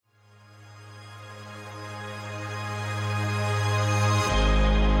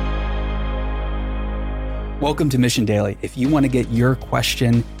Welcome to Mission Daily. If you want to get your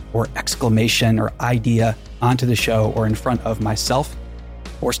question or exclamation or idea onto the show or in front of myself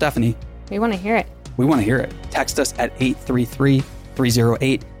or Stephanie, we want to hear it. We want to hear it. Text us at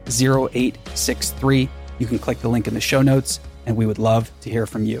 833-308-0863. You can click the link in the show notes, and we would love to hear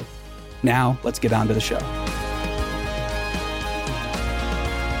from you. Now, let's get on to the show.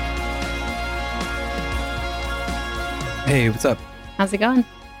 Hey, what's up? How's it going?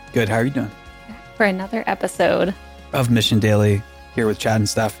 Good. How are you doing? For another episode of Mission Daily, here with Chad and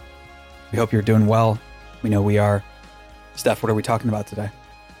Steph. We hope you're doing well. We know we are. Steph, what are we talking about today?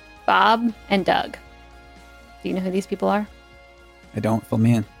 Bob and Doug. Do you know who these people are? I don't. Fill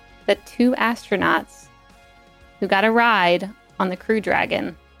me in. The two astronauts who got a ride on the Crew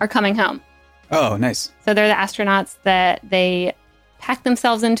Dragon are coming home. Oh, nice. So they're the astronauts that they packed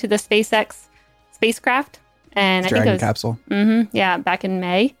themselves into the SpaceX spacecraft. And Dragon I think it was, capsule. Yeah, back in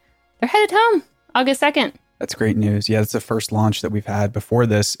May. They're headed home August 2nd. That's great news. Yeah, it's the first launch that we've had. Before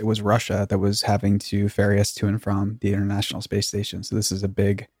this, it was Russia that was having to ferry us to and from the International Space Station. So this is a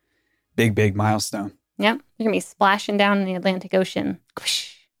big milestone. Yep. They're going to be splashing down in the Atlantic Ocean.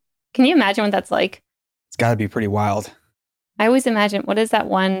 Can you imagine what that's like? It's got to be pretty wild. I always imagine, what is that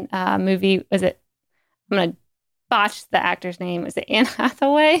one movie? Was it, I'm going to botch the actor's name. Is it Anne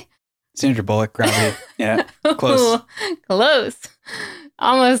Hathaway? Sandra Bullock, Gravity. Yeah, close. Close.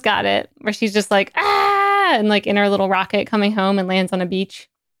 Almost got it. Where she's just like, ah, and like in her little rocket coming home and lands on a beach.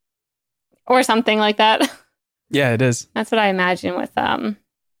 Or something like that. Yeah, it is. That's what I imagine with Bob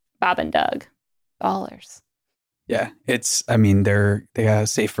and Doug. Ballers. Yeah, they got a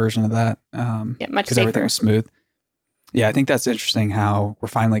safe version of that. Yeah, much because safer. everything was smooth. Yeah, I think that's interesting how we're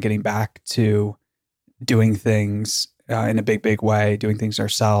finally getting back to doing things in a big way, doing things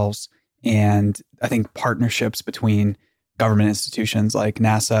ourselves. And I think partnerships between government institutions like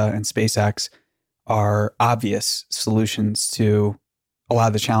NASA and SpaceX are obvious solutions to a lot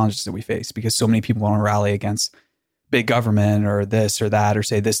of the challenges that we face, because so many people want to rally against big government or this or that, or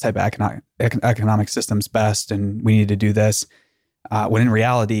say this type of economic system's best and we need to do this. When in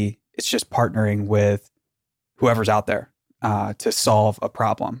reality, it's just partnering with whoever's out there to solve a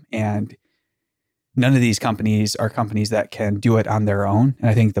problem. And none of these companies are companies that can do it on their own. And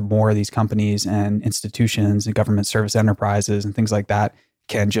I think the more these companies and institutions and government service enterprises and things like that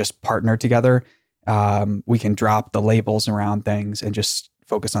can just partner together, we can drop the labels around things and just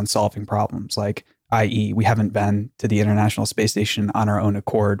focus on solving problems. Like, i.e., we haven't been to the International Space Station on our own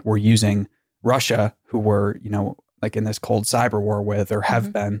accord. We're using Russia, who we're, like in this cold cyber war with, or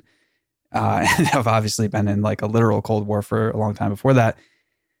have been, and have obviously been in like a literal Cold War for a long time before that.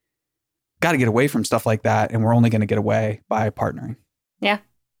 Got to get away from stuff like that. And we're only going to get away by partnering. Yeah,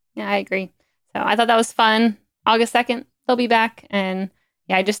 I agree. So I thought that was fun. August 2nd, they'll be back. And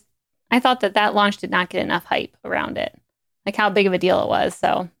yeah, I thought that launch did not get enough hype around it, like how big of a deal it was.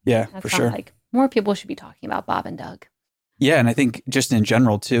 So yeah, for sure. Like more people should be talking about Bob and Doug. Yeah. And I think just in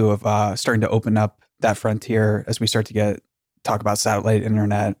general too, of starting to open up that frontier as we start to talk about satellite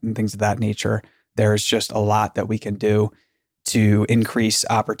internet and things of that nature. There's just a lot that we can do to increase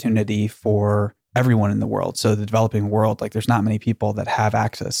opportunity for everyone in the world. So the developing world, like there's not many people that have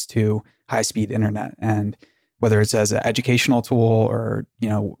access to high-speed internet. And whether it's as an educational tool or,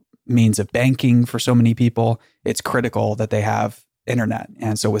 means of banking for so many people, it's critical that they have internet.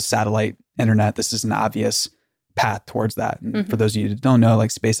 And so with satellite internet, this is an obvious path towards that. And for those of you that don't know,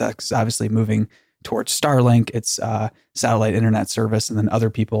 like SpaceX is obviously moving towards Starlink. It's satellite internet service. And then other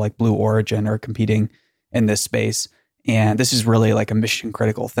people like Blue Origin are competing in this space. And this is really like a mission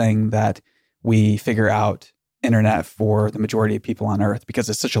critical thing that we figure out internet for the majority of people on Earth, because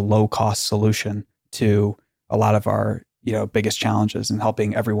it's such a low cost solution to a lot of our, biggest challenges, and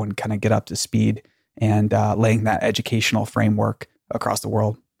helping everyone kind of get up to speed and laying that educational framework across the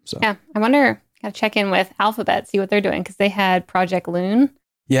world. So yeah, I wonder, got to check in with Alphabet, see what they're doing, because they had Project Loon.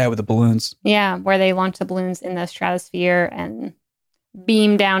 Yeah, with the balloons. Yeah, where they launched the balloons in the stratosphere and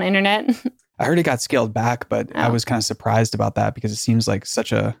beam down internet. I heard it got scaled back, but I was kind of surprised about that, because it seems like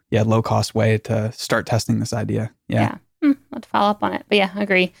such a low cost way to start testing this idea. Yeah. I'll have to follow up on it. But yeah, I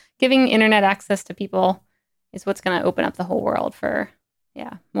agree. Giving internet access to people is what's going to open up the whole world for,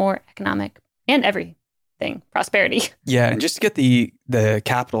 more economic and everything, prosperity. Yeah. And just to get the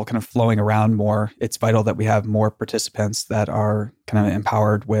capital kind of flowing around more, it's vital that we have more participants that are kind of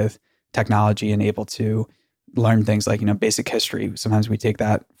empowered with technology and able to learn things like, basic history. Sometimes we take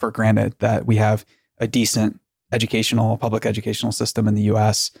that for granted, that we have a decent public educational system in the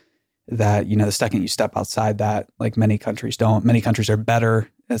US that, the second you step outside that, like many countries don't. Many countries are better.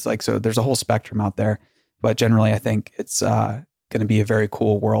 It's like, so there's a whole spectrum out there. But generally, I think it's going to be a very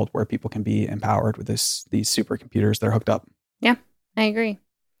cool world where people can be empowered with these supercomputers that are hooked up. Yeah, I agree.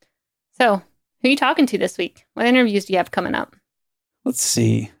 So who are you talking to this week? What interviews do you have coming up? Let's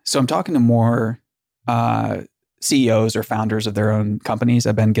see. So I'm talking to more CEOs or founders of their own companies.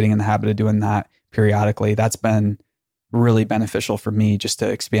 I've been getting in the habit of doing that periodically. That's been really beneficial for me just to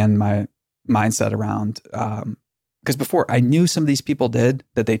expand my mindset around, because before I knew some of these people that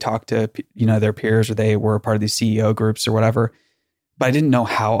they talked to, their peers, or they were part of these CEO groups or whatever, but I didn't know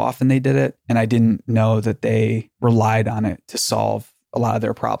how often they did it. And I didn't know that they relied on it to solve a lot of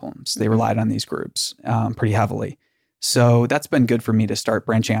their problems. They relied on these groups pretty heavily. So that's been good for me to start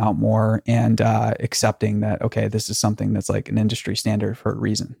branching out more and accepting that, okay, this is something that's like an industry standard for a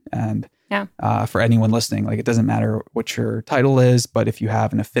reason. And for anyone listening, like, it doesn't matter what your title is, but if you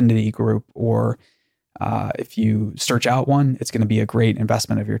have an affinity group or if you search out one, it's going to be a great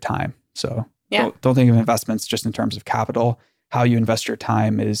investment of your time. So don't think of investments just in terms of capital. How you invest your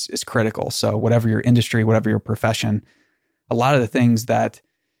time is critical. So whatever your industry, whatever your profession, a lot of the things that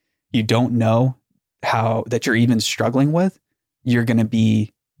you don't know that you're even struggling with, you're going to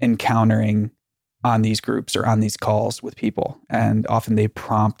be encountering on these groups or on these calls with people. And often they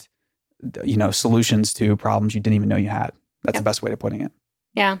prompt, solutions to problems you didn't even know you had. That's the best way of putting it.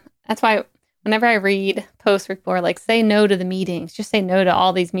 Yeah. That's why whenever I read posts where people are like, say no to the meetings, just say no to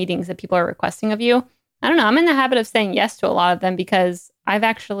all these meetings that people are requesting of you. I don't know. I'm in the habit of saying yes to a lot of them because I've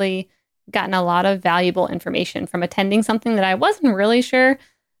actually gotten a lot of valuable information from attending something that I wasn't really sure,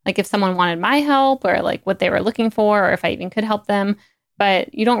 like if someone wanted my help or like what they were looking for, or if I even could help them.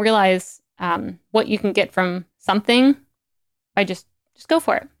 But you don't realize what you can get from something by just go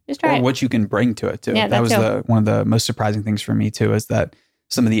for it. Just try it. Or what you can bring to it too. Yeah, that was one of the most surprising things for me too, is that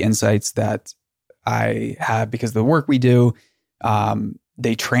some of the insights that I have because of the work we do,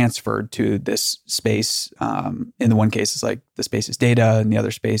 they transferred to this space. In the one case, it's like the space is data, and the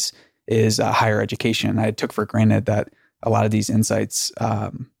other space is higher education. I took for granted that a lot of these insights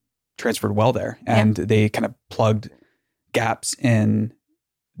transferred well there, and they kind of plugged gaps in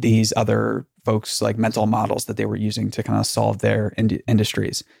these other folks' like mental models that they were using to kind of solve their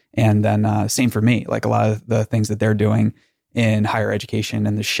industries. And then same for me, like a lot of the things that they're doing in higher education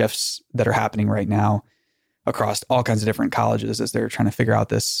and the shifts that are happening right now across all kinds of different colleges as they're trying to figure out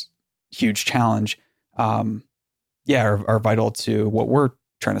this huge challenge, are vital to what we're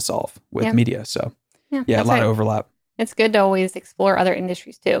trying to solve with media. So a lot of overlap. It's good to always explore other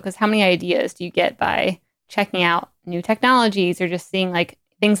industries too, because how many ideas do you get by checking out new technologies or just seeing like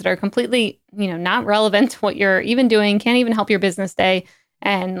things that are completely, not relevant to what you're even doing, can't even help your business day.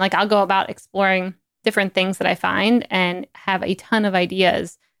 And like, I'll go about exploring different things that I find and have a ton of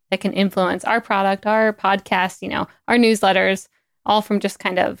ideas that can influence our product, our podcast, our newsletters, all from just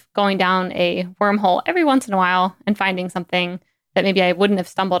kind of going down a wormhole every once in a while and finding something that maybe I wouldn't have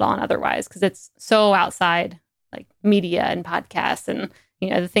stumbled on otherwise, because it's so outside like media and podcasts and,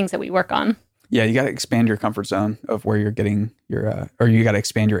 the things that we work on. Yeah, you got to expand your comfort zone of where you're getting your, or you got to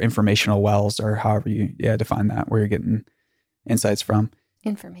expand your informational wells, or however you define that, where you're getting insights from.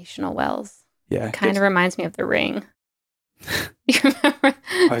 Informational wells. Yeah. Kind of reminds me of The Ring. You remember?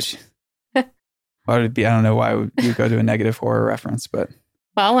 Why would it be? I don't know why you go to a negative horror reference, but.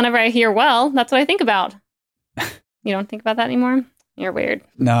 Well, whenever I hear well, that's what I think about. You don't think about that anymore? You're weird.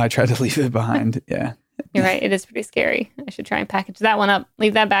 No, I try to leave it behind. Yeah. You're right. It is pretty scary. I should try and package that one up.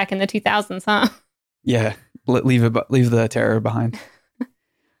 Leave that back in the 2000s, huh? Yeah. Leave the terror behind.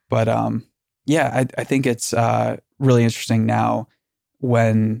 But I think it's really interesting now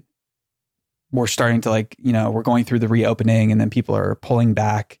when we're starting to we're going through the reopening and then people are pulling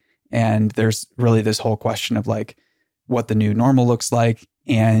back. And there's really this whole question of like what the new normal looks like.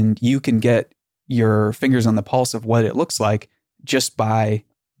 And you can get your fingers on the pulse of what it looks like just by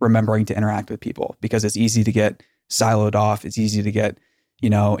remembering to interact with people, because it's easy to get siloed off. It's easy to get,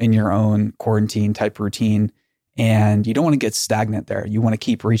 in your own quarantine type routine, and you don't want to get stagnant there. You want to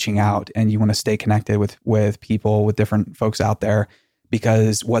keep reaching out and you want to stay connected with people, with different folks out there,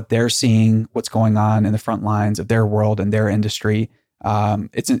 because what they're seeing, what's going on in the front lines of their world and their industry,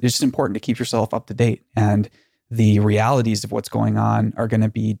 it's just important to keep yourself up to date. And the realities of what's going on are going to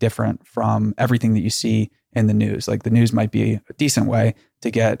be different from everything that you see in the news. Like the news might be a decent way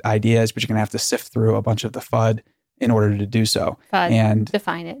to get ideas, but you're going to have to sift through a bunch of the FUD in order to do so. FUD, and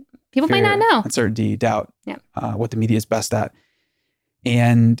define it. People might not know. Uncertainty, doubt, what the media is best at.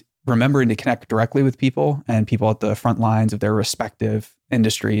 And remembering to connect directly with people and people at the front lines of their respective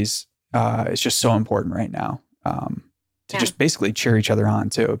industries is just so important right now. To just basically cheer each other on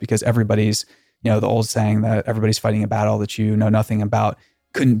too, because everybody's, the old saying that everybody's fighting a battle that you know nothing about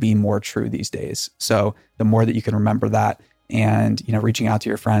couldn't be more true these days. So the more that you can remember that and, reaching out to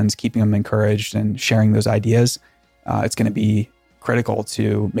your friends, keeping them encouraged and sharing those ideas, it's going to be critical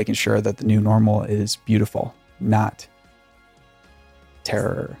to making sure that the new normal is beautiful, not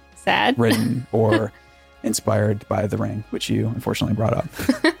terror sad ridden or inspired by The Ring, which you unfortunately brought up.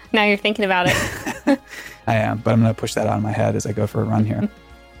 Now you're thinking about it. I am, but I'm going to push that out of my head as I go for a run here.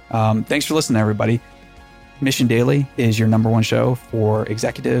 Thanks for listening, everybody. Mission Daily is your number one show for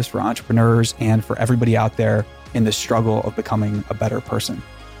executives, for entrepreneurs, and for everybody out there in the struggle of becoming a better person.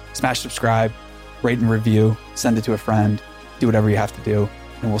 Smash subscribe, rate and review, send it to a friend, do whatever you have to do,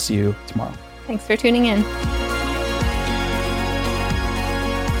 and we'll see you tomorrow. Thanks for tuning in.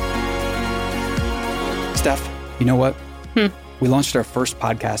 Steph, you know what? We launched our first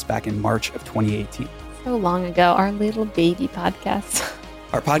podcast back in March of 2018. So long ago, our little baby podcast.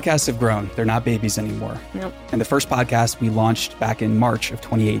 Our podcasts have grown. They're not babies anymore. Nope. And the first podcast we launched back in March of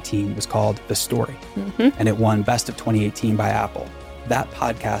 2018 was called The Story. And it won Best of 2018 by Apple. That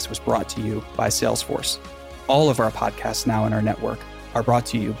podcast was brought to you by Salesforce. All of our podcasts now in our network are brought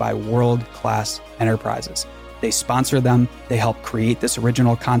to you by world-class enterprises. They sponsor them. They help create this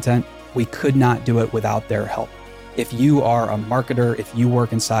original content. We could not do it without their help. If you are a marketer, if you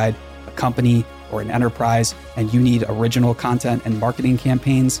work inside a company or an enterprise and you need original content and marketing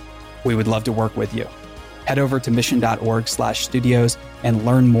campaigns, we would love to work with you. Head over to mission.org/studios and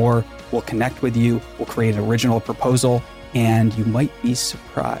learn more. We'll connect with you. We'll create an original proposal, and you might be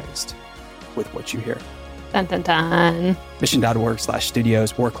surprised with what you hear. Dun, dun, dun.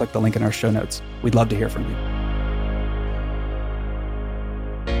 Mission.org/studios, or click the link in our show notes. We'd love to hear from you.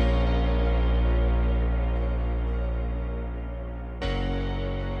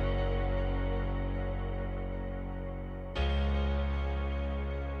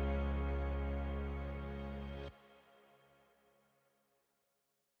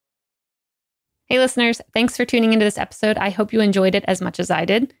 Hey listeners, thanks for tuning into this episode. I hope you enjoyed it as much as I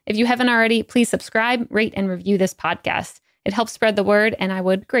did. If you haven't already, please subscribe, rate, and review this podcast. It helps spread the word, and I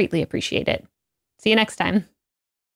would greatly appreciate it. See you next time.